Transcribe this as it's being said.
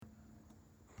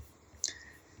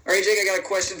Hey, Jake, I got a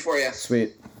question for you.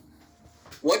 Sweet.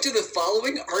 What do the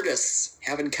following artists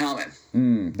have in common?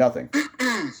 Nothing.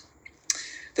 The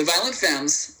Violent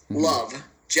Femmes, Love,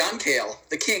 John Cale,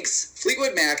 The Kinks,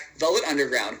 Fleetwood Mac, Velvet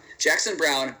Underground, Jackson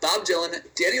Browne, Bob Dylan,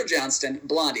 Daniel Johnston,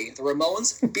 Blondie, The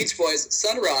Ramones, Beach Boys,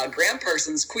 Sun Ra, Graham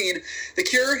Parsons, Queen, The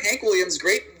Cure, Hank Williams,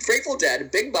 Grateful Dead,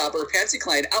 Big Bopper, Patsy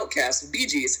Cline, Outkast, Bee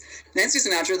Gees, Nancy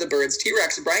Sinatra, The Byrds,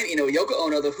 T-Rex, Brian Eno, Yoko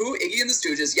Ono, The Who, Iggy and the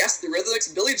Stooges, Yes, The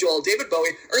Rhythmics, Billy Joel, David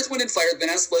Bowie, Earth, Wind and Fire, The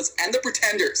Banana Splits, and The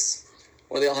Pretenders.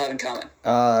 What do they all have in common?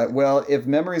 Well, if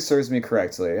memory serves me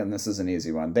correctly, and this is an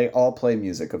easy one, they all play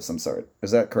music of some sort.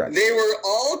 Is that correct? They were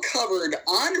all covered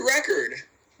on record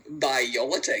by Yo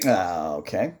La Tengo.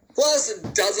 Okay. Plus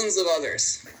dozens of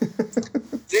others.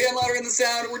 Today on Louder Than the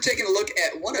Sound, we're taking a look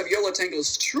at one of Yo La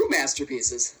Tengo's true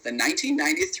masterpieces, the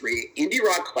 1993 indie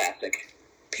rock classic,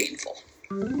 Painful.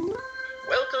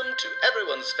 Welcome to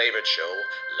everyone's favorite show,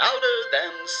 Louder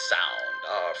Than Sound.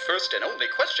 Our first and only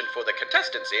question for the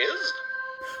contestants is...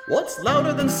 What's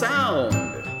louder than sound?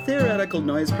 Theoretical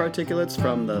noise particulates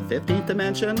from the 15th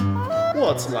dimension?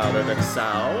 What's louder than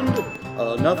sound?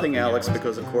 Nothing, Alex,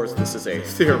 because of course this is a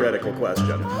theoretical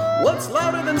question. What's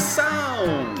louder than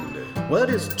sound? Well,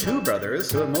 it is two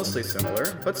brothers who have mostly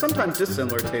similar, but sometimes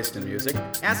dissimilar taste in music,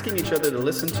 asking each other to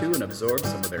listen to and absorb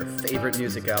some of their favorite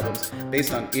music albums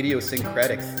based on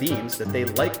idiosyncratic themes that they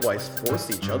likewise force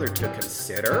each other to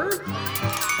consider?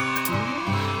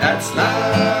 That's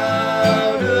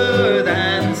louder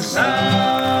than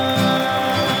sound.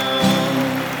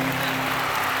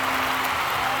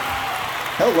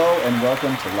 Hello and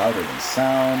welcome to Louder Than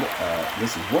Sound.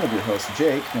 This is one of your hosts,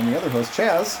 Jake, and the other host,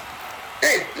 Chaz.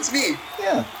 Hey, it's me.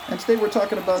 Yeah, and today we're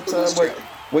talking about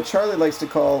what Charlie likes to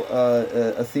call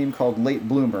a theme called late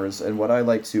bloomers, and what I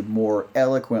like to more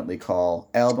eloquently call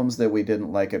albums that we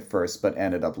didn't like at first but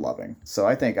ended up loving. So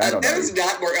I don't know. That is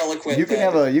not more eloquent. You can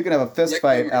have a fist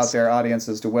fight out there, audience,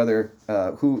 as to whether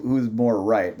who's more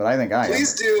right. But I think I am.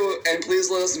 Please do, and please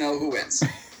let us know who wins.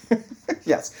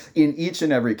 Yes, in each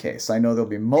and every case. I know there'll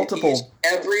be multiple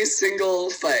every single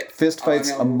fight. Fist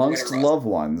fights amongst loved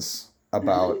ones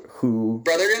about who...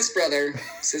 Brother against brother,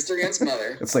 sister against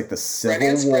mother. It's like the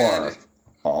Civil War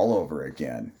all over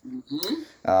again.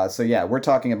 So yeah, we're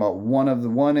talking about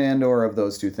one and or of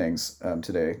those two things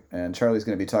today. And Charlie's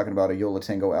going to be talking about a Yo La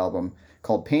Tengo album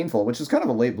called Painful, which is kind of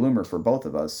a late bloomer for both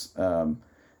of us,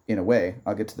 in a way.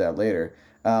 I'll get to that later.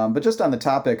 But just on the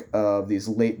topic of these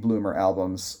late bloomer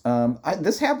albums,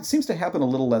 this seems to happen a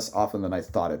little less often than I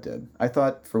thought it did. I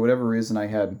thought, for whatever reason, I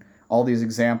had all these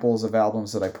examples of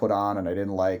albums that I put on and I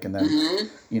didn't like, and then, I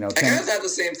kind of thought the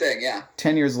same thing, yeah.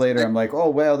 10 years later, I'm like, oh,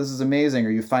 wow, this is amazing, or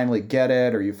you finally get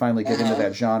it, or you finally get into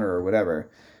that genre, or whatever.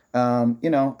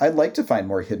 I'd like to find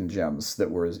more hidden gems that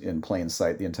were in plain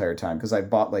sight the entire time, because I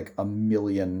bought like 1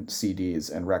 million CDs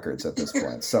and records at this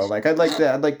point. So, like, I'd like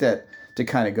that to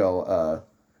kind of go...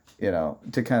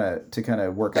 to kind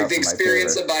of work out. Like the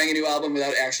experience of buying a new album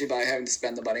without actually having to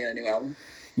spend the money on a new album.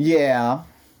 Yeah,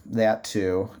 that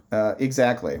too.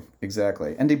 Exactly.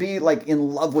 And to be like in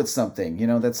love with something,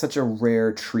 that's such a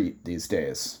rare treat these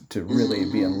days, to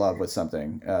really be in love with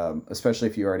something, especially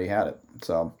if you already had it.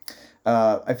 So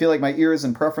I feel like my ears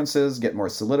and preferences get more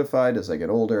solidified as I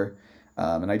get older,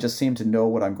 and I just seem to know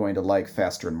what I'm going to like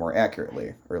faster and more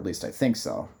accurately, or at least I think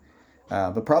so.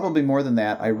 But probably more than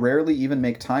that, I rarely even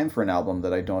make time for an album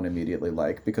that I don't immediately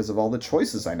like because of all the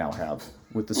choices I now have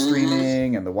with the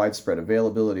streaming and the widespread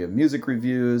availability of music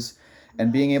reviews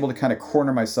and being able to kind of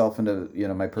corner myself into,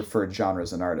 my preferred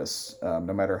genres and artists,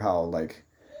 no matter how, like,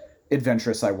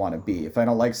 adventurous I want to be. If I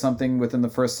don't like something within the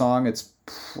first song, I'm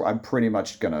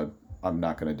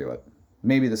not going to do it.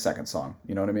 Maybe the second song,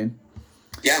 you know what I mean?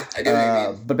 Yeah, I do. What you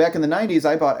mean. But back in the 90s,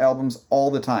 I bought albums all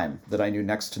the time that I knew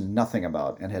next to nothing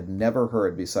about and had never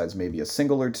heard besides maybe a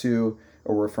single or two,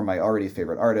 or were from my already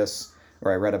favorite artists,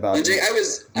 or I read about... Well, Jay, I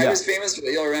was famous for,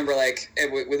 you'll remember, like,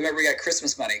 whenever we got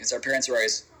Christmas money, because our parents were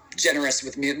always generous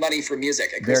with money for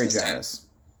music at Christmas time. Very generous.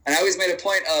 And I always made a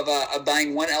point of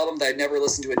buying one album that I'd never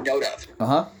listened to a note of.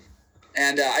 Uh-huh.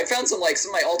 And I found some of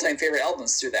my all-time favorite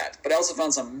albums through that. But I also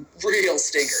found some real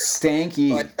stinkers. Stanky.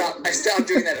 So I stopped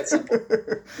doing that at some point.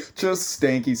 Just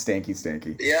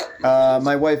stanky. Yeah.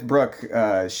 My wife, Brooke,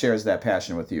 shares that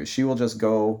passion with you. She will just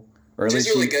go... She's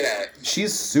really good at it.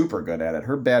 She's super good at it.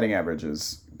 Her batting average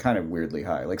is kind of weirdly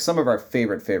high. Like, some of our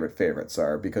favorites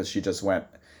are because she just went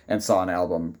and saw an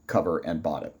album cover and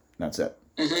bought it. That's it.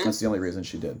 Mm-hmm. That's the only reason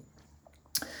she did.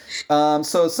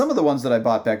 So some of the ones that I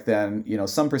bought back then,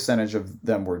 some percentage of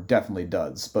them were definitely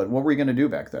duds. But what were you going to do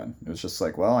back then? It was just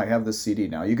like, well, I have this CD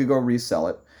now. You could go resell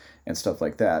it and stuff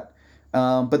like that.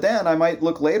 But then I might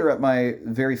look later at my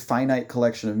very finite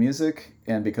collection of music,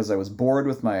 and because I was bored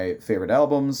with my favorite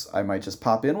albums, I might just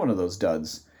pop in one of those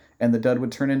duds, and the dud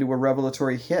would turn into a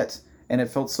revelatory hit, and it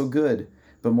felt so good.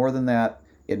 But more than that,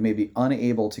 it made me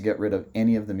unable to get rid of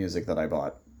any of the music that I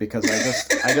bought, because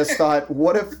I just thought,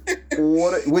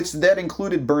 which that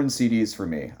included burned CDs for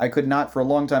me. For a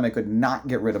long time, I could not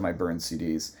get rid of my burned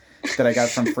CDs that I got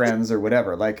from friends or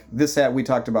whatever. Like we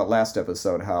talked about last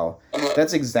episode, how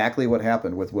that's exactly what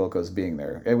happened with Wilco's being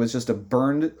there. It was just a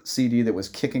burned CD that was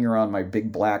kicking around my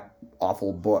big black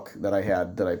awful book that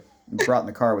I brought in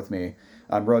the car with me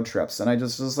on road trips. And I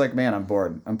just was like, man, I'm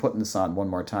bored. I'm putting this on one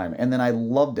more time. And then I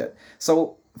loved it.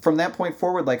 So from that point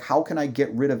forward, like, how can I get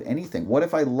rid of anything? What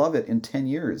if I love it in 10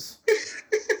 years?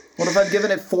 What if I've given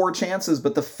it 4 chances,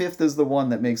 but the 5th is the one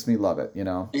that makes me love it, you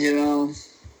know? You know,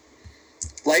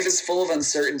 life is full of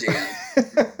uncertainty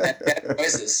and bad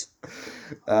choices.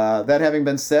 That having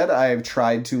been said, I've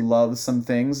tried to love some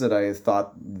things that I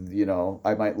thought, you know,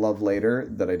 I might love later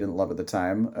that I didn't love at the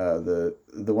time. The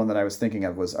one that I was thinking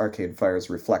of was Arcade Fire's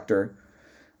Reflector.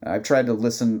 I've tried to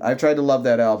love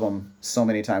that album so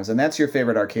many times, and that's your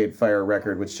favorite Arcade Fire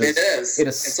record, which just it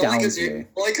astounds me.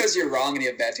 Only because you're wrong and you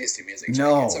have bad taste in music.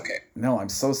 No, it's okay. No, I'm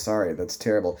so sorry. That's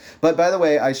terrible. But by the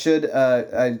way, I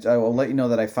will let you know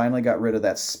that I finally got rid of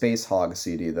that Space Hog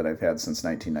CD that I've had since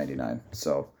 1999.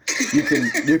 So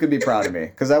you can be proud of me,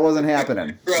 because that wasn't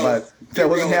happening. But that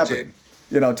wasn't happening.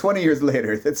 You know, 20 years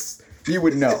later, you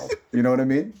would know. You know what I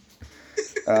mean?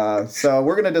 So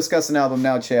we're going to discuss an album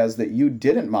now, Chaz, that you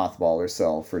didn't mothball or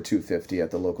sell for $2.50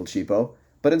 at the local cheapo,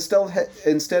 but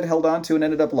instead held on to and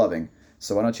ended up loving.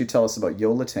 So why don't you tell us about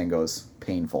Yo La Tengo's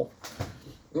Painful?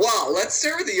 Wow, let's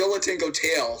start with the Yo La Tengo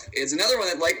tale. It's another one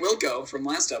that, like Wilco from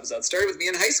last episode, started with me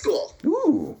in high school.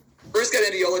 Ooh. First got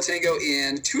into Yo La Tengo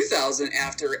in 2000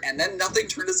 and then Nothing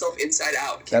Turned Itself Inside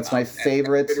Out. That's my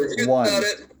favorite one.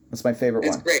 That's my favorite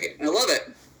one. It's great. I love it.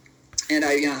 And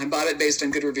I bought it based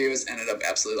on good reviews, ended up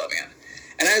absolutely loving it.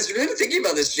 And I was really thinking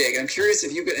about this, Jake, and I'm curious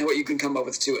if what you can come up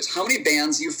with too is how many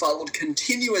bands you followed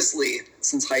continuously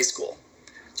since high school.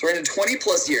 So we're into 20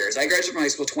 plus years. I graduated from high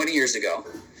school 20 years ago.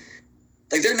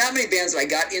 Like, there are not many bands that I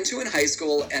got into in high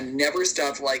school and never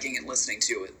stopped liking and listening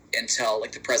to until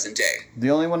like the present day. The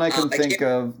only one I can think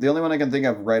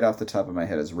of right off the top of my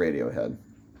head is Radiohead.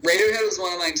 Radiohead was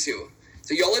one of mine too.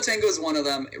 So Yo La Tengo is one of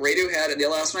them. Radiohead, and the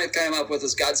last one I came up with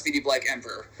was Godspeed You Black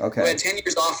Emperor. Okay. They had 10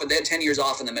 years off, they had 10 years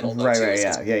off in the middle. Right,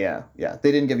 yeah.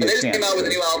 They didn't give you a chance. They just came out with a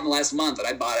new album last month, and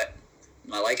I bought it.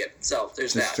 And I like it. So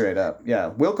there's just that. Straight up.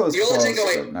 Yeah. Wilco's Yo La Tengo,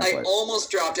 I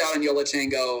almost dropped out on Yo La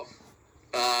Tengo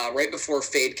right before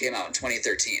Fade came out in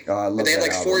 2013. Oh, I love that. But they had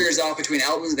like album. 4 years off between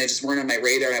albums, and they just weren't on my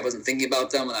radar. I wasn't thinking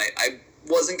about them, and I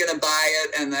wasn't gonna buy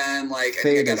it, and then like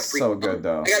Fade is so good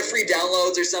though. I got free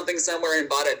downloads or something somewhere and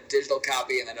bought a digital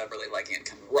copy, and ended up really liking it and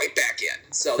coming right back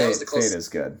in. So that was the closest. Fade is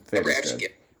good. Fade is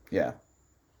good. Yeah.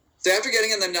 So after getting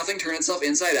in the Nothing Turned Itself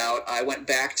Inside Out, I went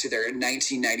back to their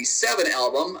 1997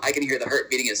 album, I Can Hear the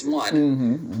Heart Beating As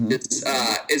One. It's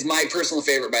is my personal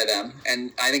favorite by them,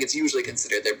 and I think it's usually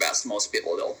considered their best. Most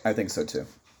people will. I think so too.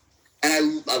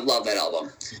 And I love that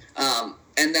album.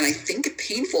 And then I think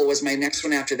Painful was my next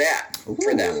one after that. Ooh,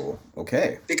 for them.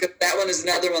 Okay. Because that one is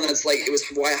another one that's like, it was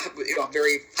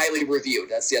very highly reviewed.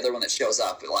 That's the other one that shows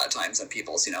up a lot of times on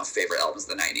people's favorite albums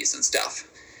of the 90s and stuff.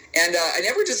 And I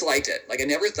never disliked it. Like, I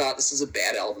never thought this was a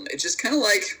bad album. It just kind of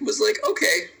was like,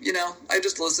 okay, I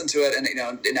just listened to it,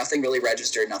 and nothing really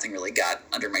registered, nothing really got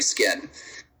under my skin.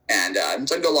 And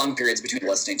so I'd go long periods between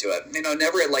listening to it.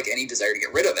 Never had like any desire to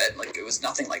get rid of it. Like, it was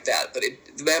nothing like that. But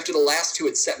after the last two,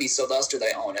 it set me so, the Duster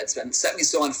That I Own, it's been set me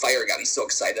so on fire, got me so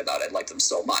excited about it. I liked them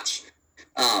so much.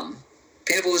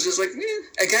 Painful was just like,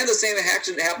 and kind of the same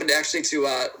happened actually to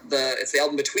it's the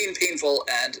album between Painful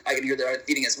and I Can Hear the Heart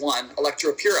Beating As One,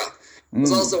 Electro Pura. It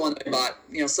was also one that I bought,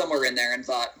 somewhere in there and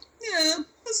thought, yeah,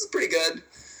 this is pretty good.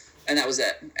 And that was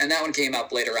it. And that one came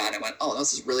up later on and went, oh,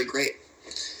 this is really great.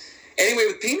 Anyway,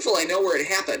 with Painful, I know where it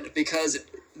happened because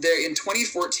in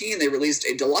 2014 they released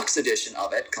a deluxe edition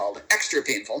of it called Extra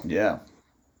Painful. Yeah.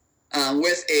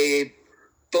 With a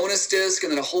bonus disc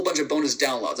and then a whole bunch of bonus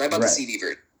downloads. I bought the CD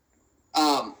version.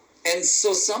 And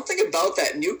so something about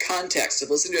that new context of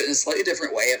listening to it in a slightly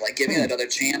different way, of like giving it another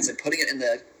chance and putting it in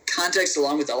the context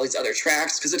along with all these other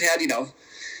tracks, because it had,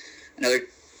 another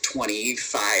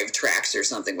 25 tracks or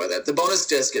something with it. The bonus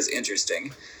disc is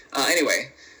interesting.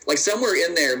 Anyway, like somewhere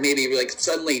in there, maybe like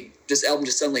suddenly this album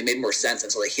just suddenly made more sense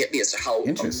until it hit me as to how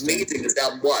amazing this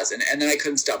album was. And then I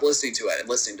couldn't stop listening to it and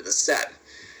listening to the set.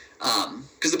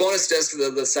 Because the bonus disc,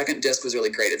 the second disc was really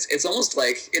great. It's almost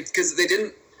like, because they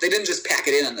didn't they didn't just pack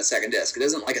it in on the second disc. It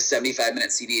isn't like a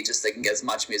 75-minute CD just so they can get as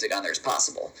much music on there as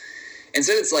possible.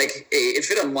 Instead, it's like it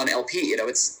fit on one LP. You know,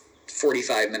 it's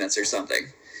 45 minutes or something,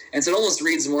 and so it almost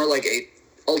reads more like a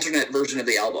alternate version of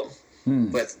the album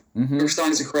with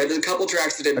songs. There's a couple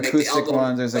tracks that didn't make the album.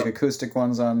 Ones. There's like acoustic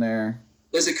ones on there.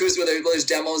 There's acoustic. There's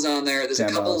demos on there. There's a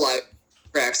couple live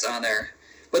tracks on there.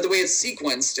 But the way it's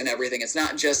sequenced and everything, it's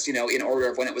not just, you know, in order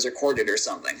of when it was recorded or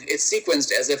something. It's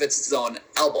sequenced as if it's its own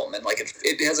album, and like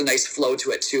it has a nice flow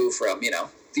to it too. From, you know,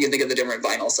 you can think of the different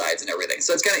vinyl sides and everything.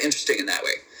 So it's kind of interesting in that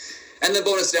way. And the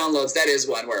bonus downloads, that is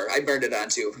one where I burned it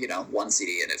onto, you know, one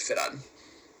CD and it fit on,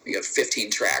 you know, 15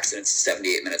 tracks and it's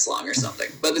 78 minutes long or something.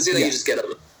 But the CD you just get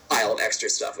a pile of extra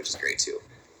stuff, which is great too.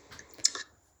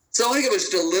 So I want to give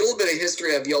just a little bit of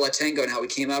history of Yo La Tengo and how we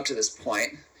came up to this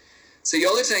point. So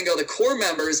Yo La Tengo, the core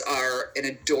members are an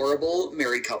adorable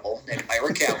married couple named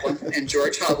Ira Kaplan and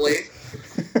George Hubley.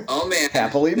 Oh, man.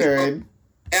 Happily married.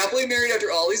 Happily married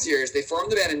after all these years. They formed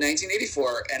the band in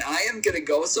 1984, and I am going to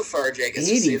go so far, Jake, as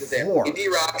to say that they're indie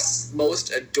rock's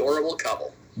most adorable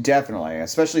couple. Definitely,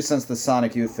 especially since the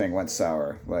Sonic Youth thing went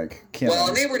sour. Like, Kim. Well,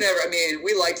 and they were never, I mean,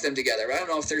 we liked them together, but I don't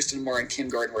know if Thurston Moore and Kim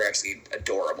Gordon were actually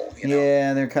adorable, you know?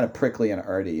 Yeah, they're kind of prickly and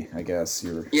arty, I guess.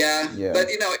 Yeah, but,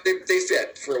 you know, they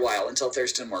fit for a while until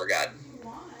Thurston Moore got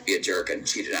be a jerk and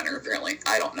cheated on her, apparently.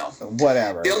 I don't know.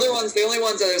 Whatever. The only ones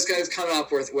that I was kind of coming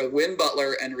up with were Win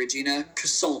Butler and Regina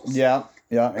Casson. Yeah,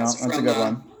 that's a good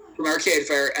one. From Arcade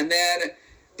Fire. And then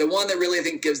the one that really, I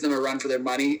think, gives them a run for their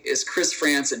money is Chris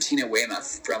France and Tina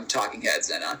Weymouth from Talking Heads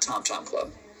and Tom Tom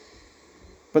Club.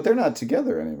 But they're not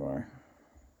together anymore.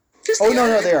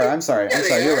 No, they are. I'm sorry.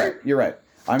 You're right.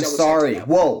 I'm sorry.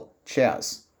 Whoa,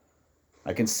 Chaz.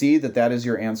 I can see that is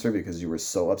your answer because you were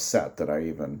so upset that I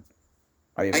even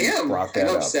brought that up.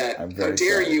 I'm upset. I'm very How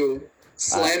dare sorry. You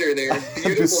slander their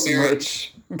beautiful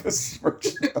marriage. Besmirch.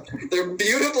 Their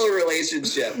beautiful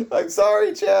relationship. I'm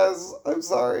sorry, Chaz. I'm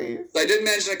sorry. I did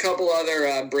mention a couple other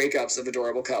breakups of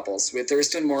adorable couples with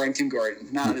Thurston Moore and Kim Gordon.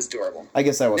 Not as adorable. I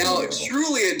guess I wasn't Now, adorable.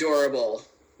 Truly adorable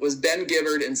was Ben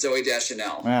Gibbard and Zooey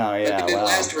Deschanel. Oh, yeah, But it didn't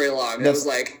last very long. It was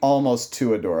like almost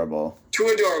too adorable. Too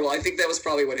adorable. I think that was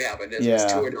probably what happened. It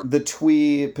was too adorable. The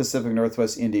twee Pacific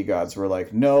Northwest indie gods were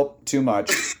like, nope, too much.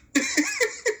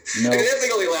 Nope. I mean, that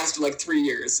thing only lasted like 3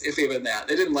 years, if even that.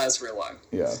 They didn't last very long.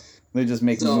 Yeah. They just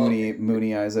make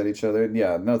moony eyes at each other.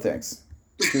 Yeah, no thanks.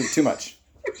 Too much.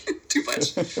 Too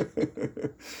much. So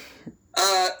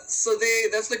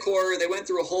that's the core. They went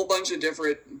through a whole bunch of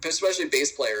different, especially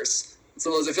bass players.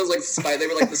 So it feels like they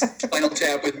were like the Spinal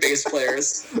Tap with bass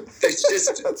players. They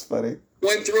just That's funny.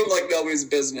 went through them like nobody's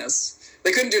business.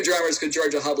 They couldn't do drummers because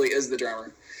Georgia Hubley is the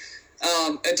drummer.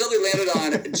 Until they landed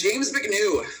on James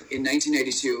McNew in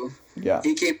 1982. Yeah.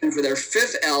 He came in for their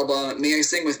 5th album, May I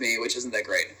Sing With Me, which isn't that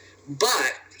great.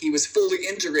 But he was fully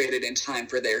integrated in time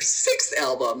for their 6th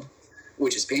album,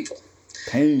 which is Painful.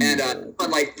 And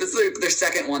this is their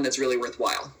second one that's really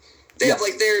worthwhile. They have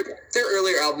like their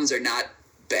earlier albums are not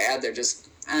bad. They're just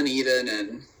uneven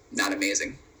and not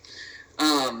amazing.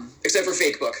 Except for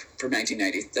Fake Book from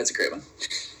 1990. That's a great one.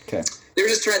 Okay.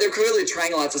 They're clearly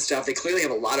trying lots of stuff. They clearly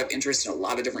have a lot of interest in a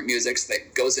lot of different musics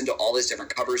that goes into all these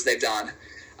different covers they've done.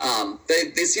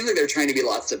 They seem like they're trying to be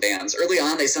lots of bands. Early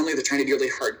on, they sound like they're trying to be really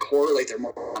hardcore, like they're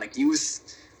more Moronic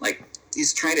Youth. Like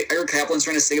Eric Kaplan's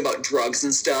trying to sing about drugs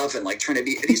and stuff, and like trying to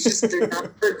be. And they're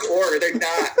not hardcore. They're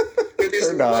not. They're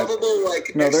these lovable,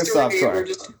 like no, they're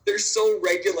softcore. They're so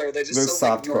regular. They're just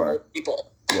like normal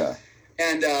people. Yeah.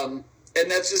 And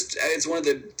that's just, it's one of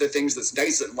the things that's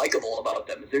nice and likable about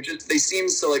them. They seem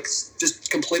so like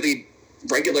just completely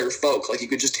regular folk. Like you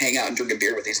could just hang out and drink a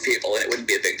beer with these people and it wouldn't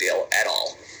be a big deal at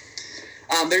all.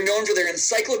 They're known for their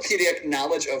encyclopedic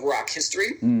knowledge of rock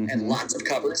history and lots of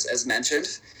covers, as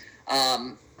mentioned.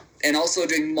 And also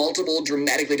doing multiple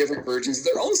dramatically different versions of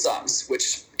their own songs,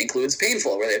 which includes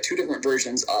Painful, where they have 2 different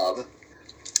versions of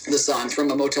the song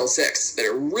from a Motel 6 that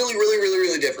are really, really, really,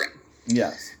 really different.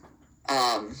 Yes.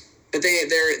 But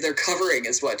their covering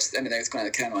is what, I mean, that's kind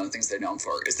of one of the things they're known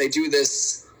for, is they do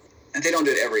this, and they don't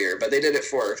do it every year, but they did it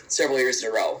for several years in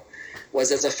a row,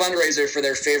 was as a fundraiser for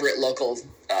their favorite local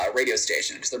radio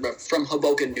station. They're from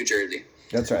Hoboken, New Jersey.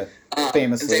 That's right.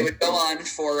 Famously. They would go on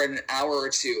for an hour or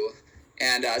two,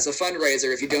 and as a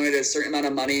fundraiser, if you donated a certain amount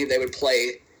of money, they would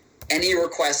play any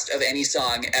request of any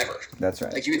song ever. That's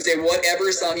right. Like you would say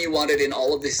whatever song you wanted in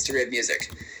all of the history of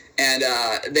music. And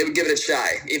they would give it a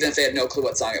try, even if they had no clue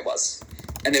what song it was.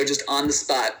 And they would just on the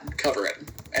spot cover it.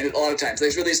 And a lot of times,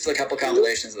 they've released a couple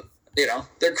compilations that,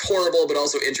 they're horrible, but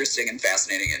also interesting and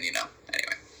fascinating and,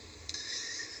 anyway.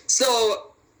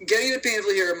 So, getting to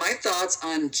Painful here, my thoughts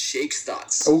on Jake's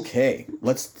thoughts. Okay,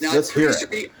 let's hear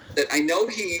it. That I know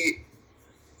he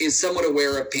is somewhat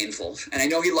aware of Painful, and I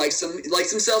know he likes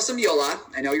himself some Yola.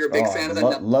 I know you're a big fan of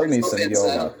that. Love me some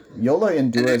Yola. Yola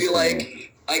endures. And maybe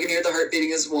like I Can Hear the Heart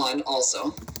Beating is one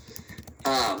also.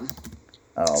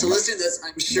 So listening to this,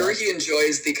 I'm sure he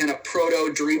enjoys the kind of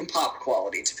proto dream pop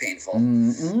quality to Painful. I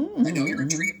know you're a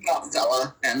dream pop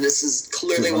fella, and this is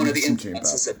clearly one of the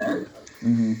influences in there.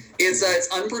 It's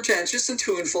unpretentious and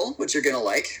tuneful, which you're gonna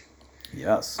like.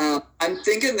 Yes. I'm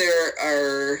thinking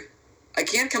I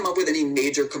can't come up with any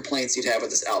major complaints you'd have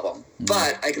with this album,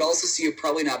 but I could also see you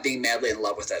probably not being madly in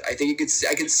love with it. I think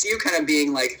I could see you kind of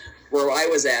being like where I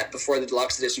was at before the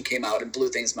deluxe edition came out and blew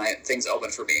things open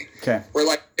for me. Okay. Where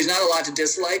like there's not a lot to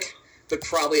dislike, but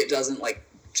probably it doesn't like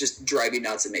just drive you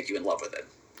nuts and make you in love with it.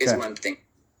 Is what I'm thinking.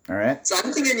 All right. So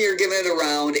I'm thinking you're giving it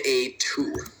around a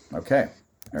 2. Okay.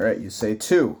 All right. You say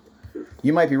 2.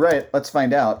 You might be right. Let's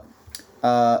find out.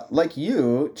 Like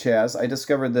you, Chaz, I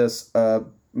discovered this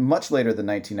much later than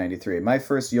 1993. My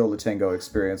first Yo La Tengo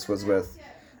experience was with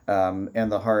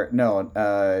And the Heart. No,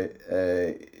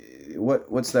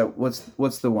 what's that?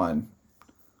 What's the one?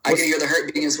 I Can Hear the Heart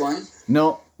Beating is one.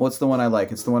 No, what's the one I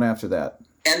like? It's the one after that.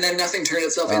 And Then Nothing Turned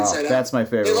Itself Inside Out. That's my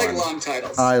favorite. They like one. long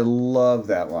titles. I love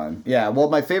that one. Yeah, well,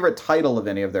 my favorite title of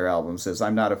any of their albums is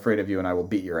 "I'm Not Afraid of You and I Will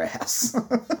Beat Your Ass."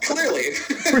 Clearly.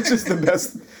 Which is the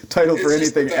best title for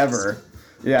anything ever.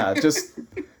 Yeah, just,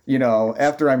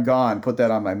 after I'm gone, put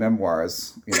that on my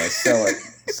memoirs.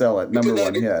 Sell it. Number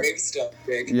one hit. Stuff,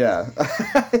 Jake. Yeah. I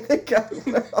think I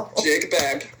will. Jake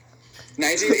Beck,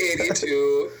 1980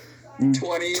 to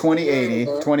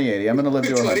 2080. I'm going to live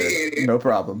to 100. No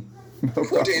problem.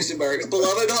 Quotation marks.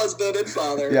 Beloved husband and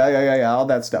father. Yeah. All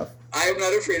that stuff. I am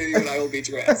not afraid of you and I will beat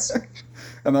your ass.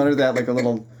 And under that, like a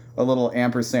little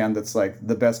ampersand that's like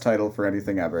the best title for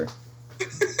anything ever.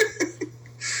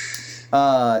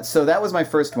 So that was my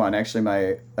first one. Actually,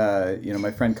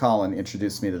 my friend Colin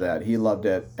introduced me to that. He loved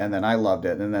it, and then I loved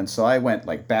it, and then so I went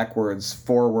like backwards,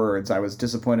 forwards. I was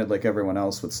disappointed like everyone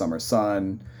else with Summer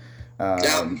Sun.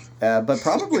 But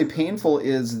probably Painful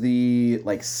is the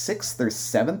like 6th or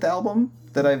 7th album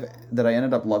that I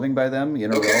ended up loving by them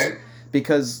in a row,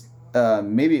 because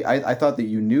maybe I thought that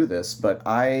you knew this, but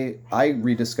I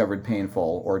rediscovered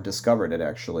Painful, or discovered it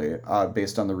actually,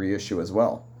 based on the reissue as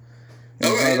well.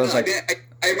 I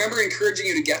remember encouraging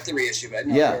you to get the reissue, but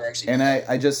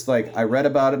I just I read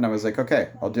about it and I was like, okay,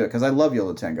 I'll do it, because I love Yo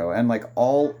La Tengo, and like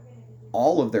all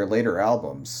of their later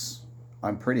albums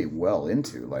I'm pretty well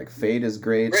into. Like Fade is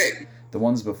great. Right. The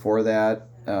ones before that.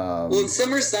 Well,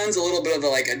 Summer Sun's a little bit of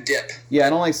a dip. Yeah, I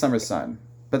don't like Summer Sun,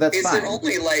 but that's fine. It's their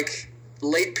only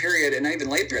late period, and not even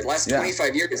late period. The last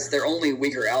 25 years, it's their only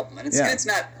weaker album, and it's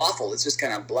not awful. It's just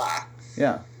kind of blah.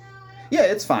 Yeah. Yeah,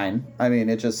 it's fine. I mean,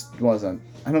 it just wasn't.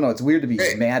 I don't know. It's weird to be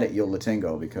mad at Yo La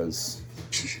Tengo because.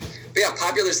 But yeah,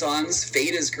 popular songs.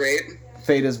 Fade is great.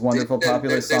 Fade is wonderful.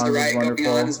 Popular songs is wonderful.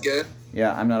 Going On is good.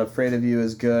 Yeah, I'm Not Afraid of You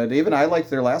is good. Even I liked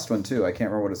their last one too. I can't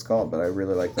remember what it's called, but I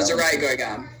really like that. There's a Riot Going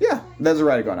On. Yeah, there's a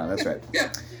Riot Going On. That's right.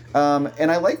 Yeah.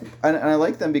 And I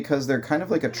like them because they're kind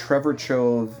of like a Trevor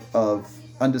Trove of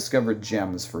undiscovered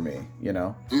gems for me.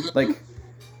 Mm-hmm. Like.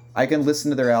 I can listen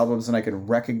to their albums and I can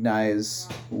recognize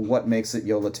what makes it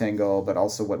Yo La Tengo, but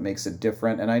also what makes it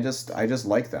different. And I just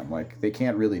like them. Like they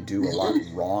can't really do a lot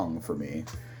wrong for me.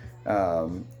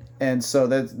 And so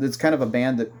that's kind of a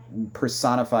band that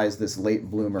personifies this late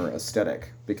bloomer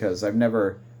aesthetic, because I've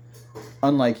never,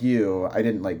 unlike you, I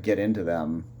didn't get into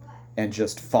them and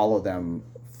just follow them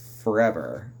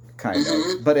forever, kind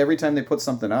of. But every time they put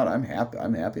something out, I'm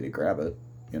happy to grab it.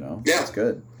 Yeah. It's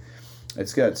good.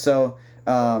 It's good. So.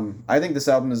 I think this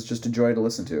album is just a joy to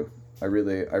listen to. I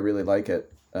really like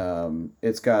it.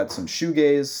 It's got some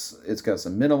shoegaze. It's got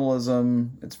some minimalism.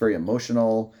 It's very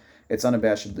emotional. It's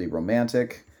unabashedly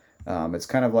romantic. It's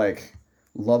kind of like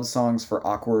love songs for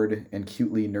awkward and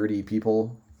cutely nerdy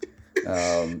people.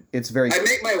 It's very. I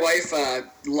make my wife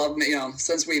love me.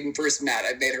 Since we first met,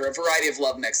 I've made her a variety of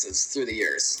love mixes through the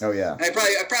years. Oh yeah. And I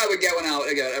probably would get one out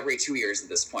every 2 years at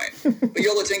this point. But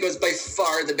Yo La Tengo is by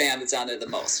far the band that's on there the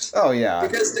most. Oh yeah.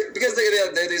 Because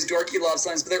they're these dorky love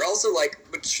songs, but they're also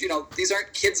these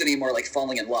aren't kids anymore,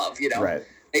 falling in love. Right.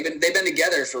 They've been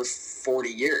together for 40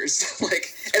 years.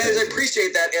 And I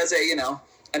appreciate that as a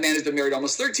man who's been married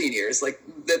almost 13 years.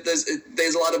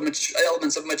 There's a lot of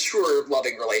elements of mature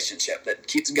loving relationship that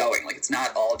keeps going. It's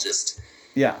not all just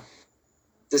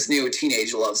this new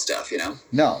teenage love stuff,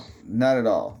 No, not at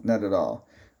all. Not at all.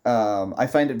 I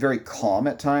find it very calm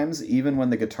at times, even when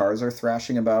the guitars are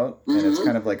thrashing about, and it's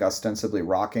kind of ostensibly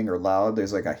rocking or loud.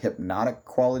 There's a hypnotic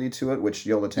quality to it, which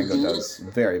Yo La Tengo does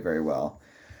very, very well.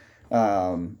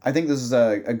 I think this is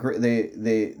a great.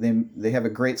 They have a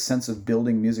great sense of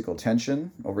building musical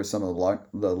tension over some of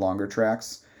the longer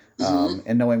tracks,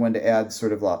 and knowing when to add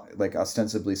sort of like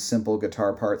ostensibly simple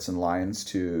guitar parts and lines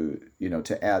to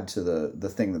add to the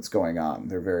thing that's going on.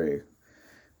 They're very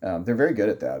good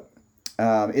at that.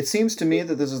 It seems to me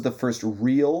that this is the first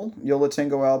real Yo La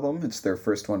Tengo album. It's their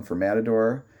first one for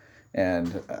Matador,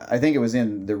 and I think it was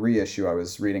in the reissue I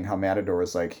was reading how Matador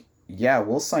was like, yeah,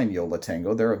 we'll sign Yo La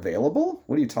Tengo. They're available?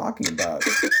 What are you talking about?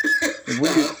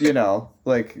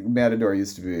 Like Matador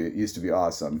used to be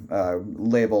awesome.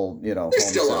 Label, They're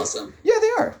still awesome. Yeah, they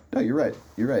are. No, you're right.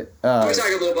 You're right. We'll talk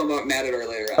a little bit about Matador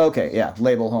later on. Okay, yeah.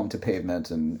 Label Home to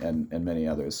Pavement and many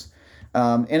others.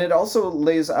 And it also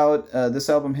lays out, this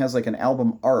album has like an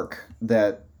album arc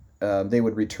that they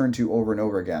would return to over and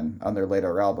over again on their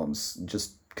later albums.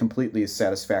 Just completely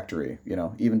satisfactory,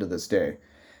 even to this day.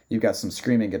 You've got some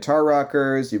screaming guitar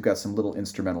rockers, you've got some little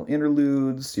instrumental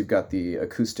interludes, you've got the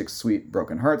acoustic sweet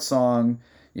Broken Heart song,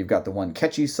 you've got the one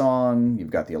catchy song,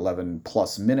 you've got the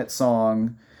 11+ minute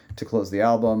song to close the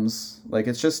albums. Like,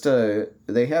 it's just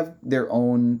they have their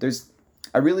own.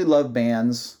 I really love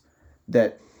bands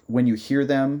that when you hear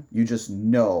them, you just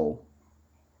know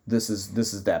this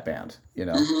is that band,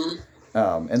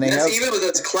 Mm-hmm. And they have, even with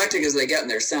as eclectic as they get in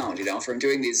their sound, from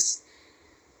doing these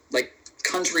like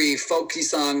country folky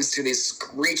songs to these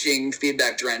screeching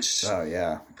feedback drenched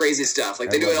crazy stuff.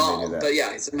 Like, they do it all. But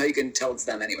yeah, somehow you can tell it's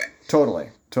them anyway. Totally.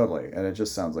 And it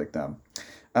just sounds like them.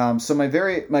 So my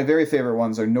very favorite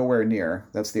ones are Nowhere Near.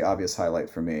 That's the obvious highlight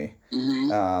for me.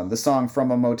 Mm-hmm. The song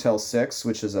From a Motel 6,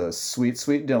 which is a sweet,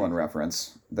 sweet Dylan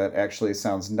reference that actually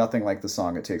sounds nothing like the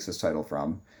song it takes its title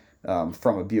from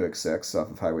a Buick 6 off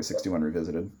of Highway 61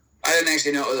 Revisited. I didn't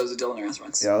actually know that was a Dylan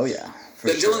reference. Oh yeah,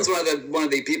 Dylan's one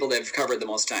of the people they've covered the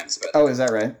most times. But oh, is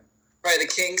that right? Right, the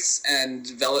Kinks and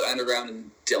Velvet Underground and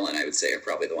Dylan, I would say, are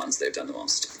probably the ones they've done the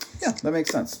most. Yeah, that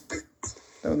makes sense.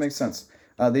 That would make sense.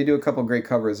 They do a couple great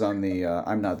covers on the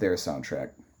I'm Not There soundtrack.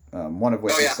 One of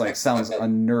which sounds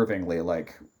unnervingly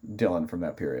like Dylan from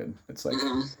that period. It's like,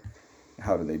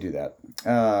 how do they do that?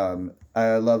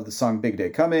 I love the song Big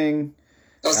Day Coming.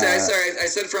 Oh, sorry. I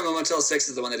said From a Motel 6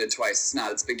 is the one they did twice. It's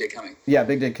not. It's Big Day Coming. Yeah,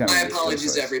 Big Day Coming. My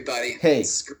apologies, everybody. Hey.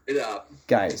 Screwed it up.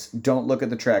 Guys, don't look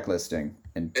at the track listing.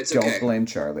 And don't blame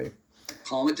Charlie.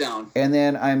 Calm it down. And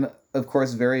then I'm, of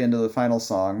course, very into the final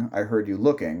song, I Heard You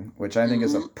Looking, which I think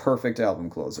is a perfect album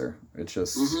closer. It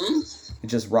just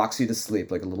rocks you to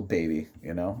sleep like a little baby, a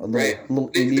little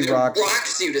indie rock. It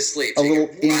rocks you to sleep. A little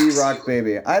indie rock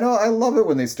baby. I know. I love it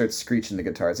when they start screeching the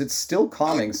guitars. It's still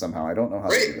calming somehow. I don't know how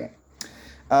to do that.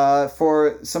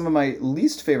 For some of my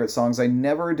least favorite songs, I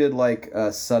never did like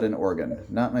Sudden Organ.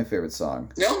 Not my favorite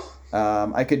song. No?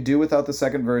 I could do without the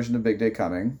second version of Big Day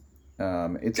Coming.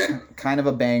 It's kind of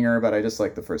a banger, but I just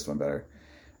like the first one better.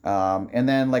 And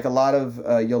then, like a lot of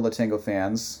Yo La Tengo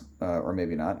fans, or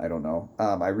maybe not, I don't know,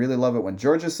 I really love it when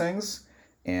Georgia sings,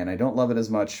 and I don't love it as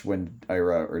much when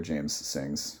Ira or James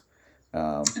sings.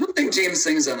 I don't think James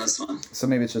sings on this one. So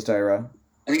maybe it's just Ira?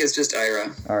 I think it's just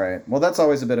Ira. All right. Well, that's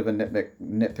always a bit of a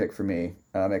nitpick for me,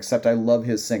 except I love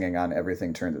his singing on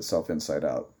Everything Turned Itself Inside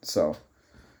Out. So,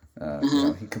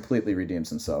 he completely redeems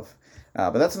himself.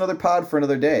 But that's another pod for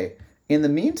another day. In the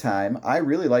meantime, I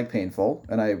really like Painful,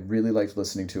 and I really liked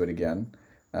listening to it again.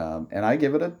 And I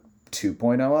give it a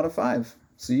 2.0 out of 5.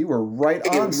 So you were right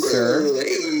on, sir.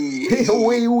 Wee.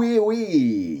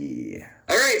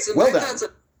 All right, so well my done. thoughts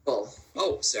are...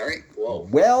 Oh, sorry. Whoa.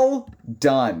 Well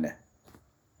done.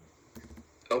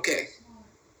 Okay.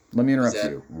 Let me interrupt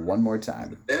you one more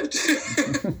time. Okay.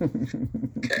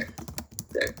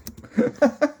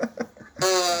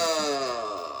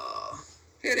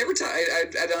 Hey,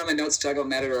 I don't have my notes to talk about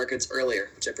Matador Records earlier,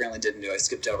 which I apparently didn't do. I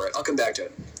skipped over it. I'll come back to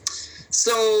it.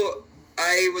 So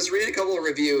I was reading a couple of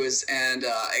reviews, and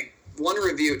one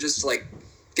review just to like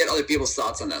get other people's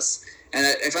thoughts on this. And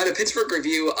I found a Pitchfork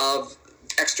review of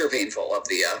Extra Painful, of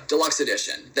the deluxe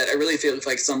edition, that I really feel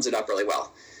like sums it up really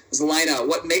well. There's a line out,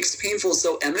 what makes Painful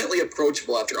so eminently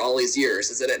approachable after all these years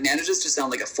is that it manages to sound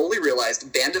like a fully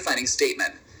realized band-defining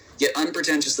statement, yet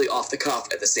unpretentiously off the cuff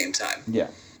at the same time. Yeah.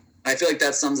 I feel like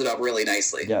that sums it up really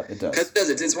nicely. Yeah, it does. Because it does.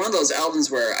 It's one of those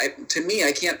albums where, to me,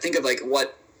 I can't think of like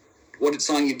what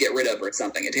song you'd get rid of or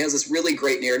something. It has this really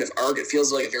great narrative arc. It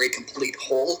feels like a very complete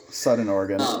whole. Sudden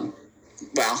Organ. Well,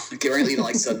 apparently you don't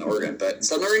like Sudden Organ, but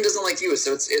Sudden Organ doesn't like you,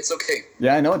 so it's okay.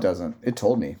 Yeah, I know it doesn't. It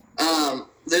told me.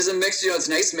 There's a mixture, it's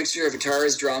a nice mixture of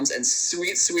guitars, drums, and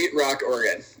sweet, sweet rock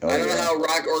organ. I don't know how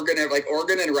rock organ,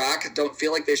 organ and rock don't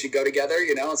feel like they should go together,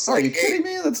 It's Are you kidding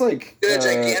me? That's like... a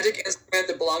gigantic instrument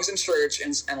that belongs in church,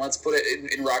 and let's put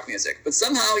it in rock music. But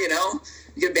somehow, you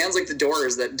get bands like The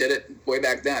Doors that did it way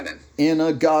back then. And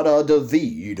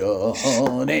In-A-Gadda-Da-Vida,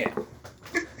 honey.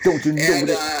 Don't you know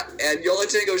that? And Yo La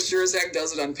Tengo sure as heck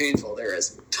does it on Painful. There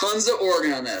is tons of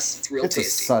organ on this. It's real tasty.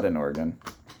 It's a sudden organ.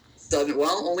 Sudden,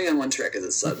 well, only on one track is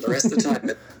it sudden. The rest of the time,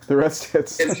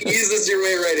 it eases your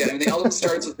way right in. I mean, the album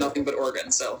starts with nothing but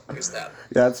organ, so there's that.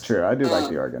 Yeah, that's true. I do like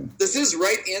the organ. This is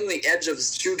right in the edge of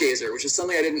shoegazer, which is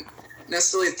something I didn't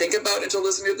necessarily think about until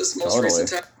listening to this most recent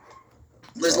time.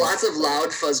 There's lots of loud,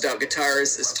 fuzzed-out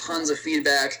guitars. There's tons of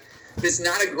feedback. But it's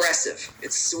not aggressive.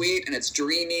 It's sweet, and it's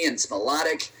dreamy, and it's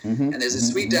melodic, and there's a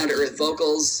sweet, down-to-earth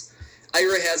vocals.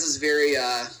 Ira has this very...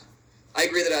 I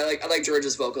agree that I like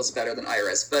George's vocals better than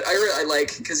Ira's, but Ira I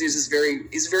like because he's a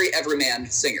very everyman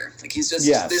singer. Like he's just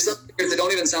there's some singers that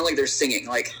don't even sound like they're singing.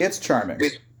 Like it's charming.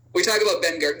 We talked about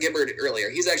Ben Gibbard earlier.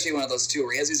 He's actually one of those too,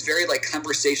 where he has these very like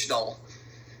conversational.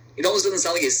 It almost doesn't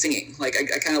sound like he's singing. Like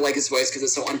I kind of like his voice because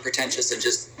it's so unpretentious and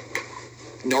just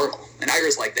normal. And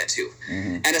Ira's like that too.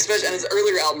 And especially on his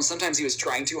earlier albums, sometimes he was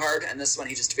trying too hard, and this one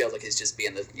he just feels like he's just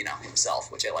being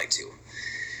himself, which I like too.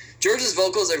 George's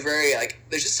vocals are very,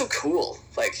 they're just so cool.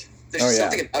 Like, there's just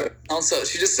something about it. Also,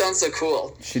 she just sounds so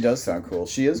cool. She does sound cool.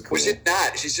 She is cool. Well, she's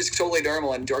not. She's just totally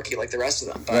normal and dorky like the rest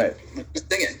of them. But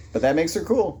singing. But that makes her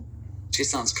cool. She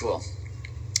sounds cool.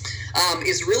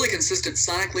 It's really consistent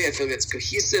sonically. I feel like it's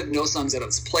cohesive. No song's out of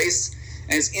its place.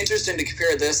 And it's interesting to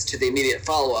compare this to the immediate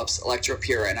follow-ups, Electro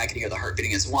Pura and I Can Hear the Heart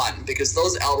Beating as One, because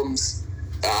those albums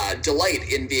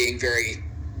delight in being very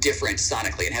different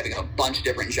sonically and having a bunch of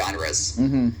different genres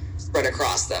spread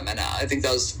across them. And I think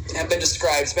those have been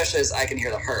described, especially as I Can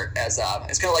Hear the Heart, as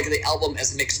it's kind of like the album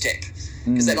as a mixtape,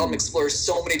 because that album explores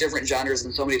so many different genres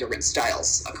and so many different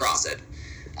styles across it.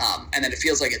 And then it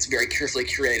feels like it's very carefully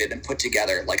curated and put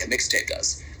together like a mixtape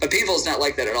does. But Painful is not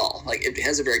like that at all. Like it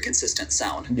has a very consistent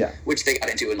sound, which they got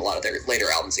into in a lot of their later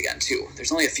albums again too.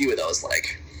 There's only a few of those,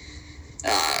 like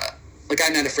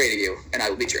I'm Not Afraid of You and I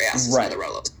Will Beat Your Ass is another one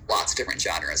of those. Lots of different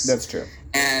genres. That's true.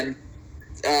 And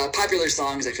Popular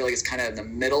Songs, I feel like it's kind of in the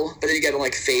middle, but then you get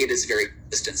like Fade is very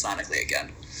consistent sonically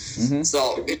again.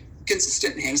 So it's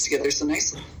consistent and hangs together so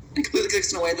nicely and completely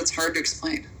clicks in a way that's hard to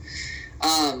explain.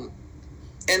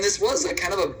 And this was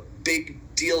kind of a big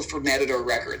deal for Matador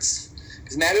Records.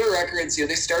 Because Matador Records,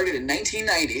 they started in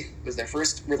 1990, was their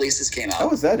first releases came out.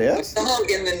 Oh, is that it? But somehow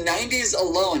in the 90s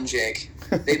alone, Jake,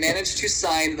 they managed to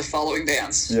sign the following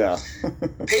bands. Yeah.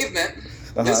 Pavement,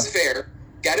 This Fair,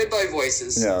 Guided by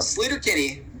Voices, Sleater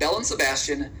Kinney, Bell and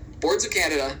Sebastian, Boards of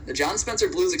Canada, the John Spencer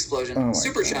Blues Explosion,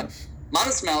 Superchunk,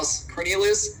 Modest Mouse,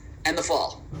 Cornelius, and The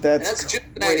Fall. That's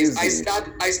just the 90s. I stopped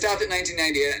at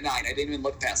 1999. I didn't even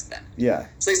look past then. Yeah.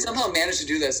 So they somehow managed to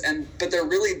do this, but they're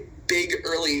really big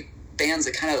early bands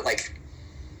that kind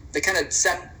of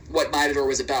set what Matador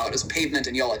was about, as Pavement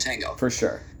and Yo La Tengo. For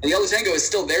sure. And Yo La Tengo is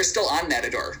still on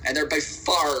Matador, and they're by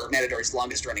far Matador's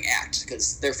longest running act,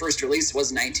 because their first release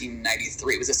was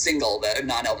 1993. It was a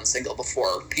non-album single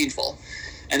before Painful.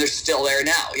 And they're still there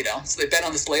now, So they've been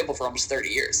on this label for almost 30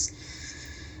 years.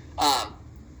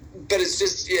 But it's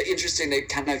just interesting they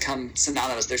kind of come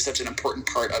synonymous. They're such an important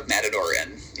part of Matador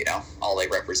and, all they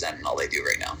represent and all they do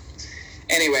right now.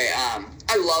 Anyway,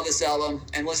 I love this album,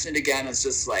 and listening to it again, it's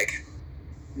just like,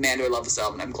 man, do I love this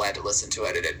album. I'm glad to listen to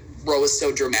it. It rose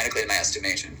so dramatically in my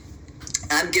estimation.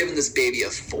 I'm giving this baby a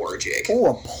 4, Jake. Oh,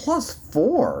 a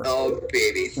 +4. Oh,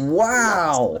 baby.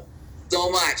 Wow. So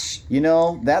much.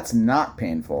 That's not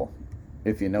painful,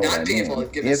 if you know what I mean. Not painful.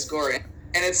 Give it a score.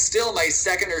 And it's still my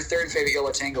second or third favorite Yo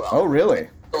La Tengo album. Oh, really?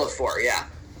 Still a 4, yeah.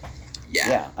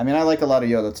 Yeah. I mean, I like a lot of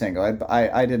Yo La Tengo.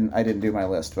 I didn't do my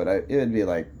list, but it would be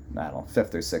like, I don't know,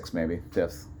 5th or 6th maybe,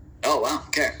 5th. Oh, wow.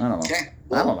 Okay. I don't know. Okay.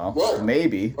 I don't know. Whoa.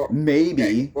 Maybe. Whoa.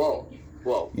 Maybe. Okay.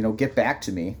 Whoa. Get back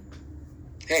to me.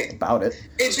 Hey. About it.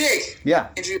 Hey, Jake. Yeah.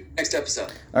 Introduce next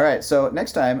episode. All right. So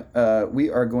next time, we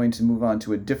are going to move on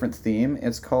to a different theme.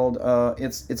 It's called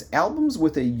it's albums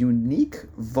with a unique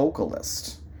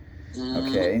vocalist.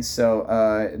 Okay.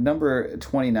 So number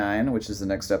 29, which is the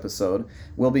next episode,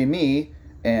 will be me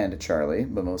and Charlie,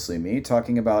 but mostly me,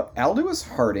 talking about Aldous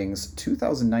Harding's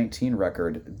 2019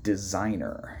 record,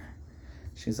 Designer.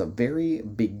 She's a very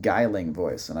beguiling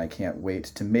voice, and I can't wait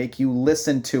to make you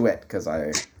listen to it, because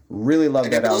I really love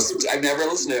that album. I've never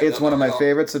listened to it. It's one of my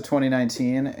favorites of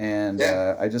 2019, and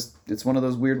it's one of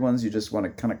those weird ones you just want to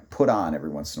kind of put on every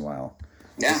once in a while,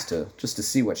 just to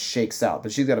see what shakes out.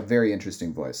 But she's got a very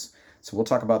interesting voice. So we'll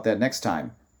talk about that next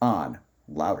time on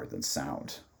Louder Than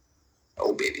Sound.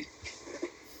 Oh, baby.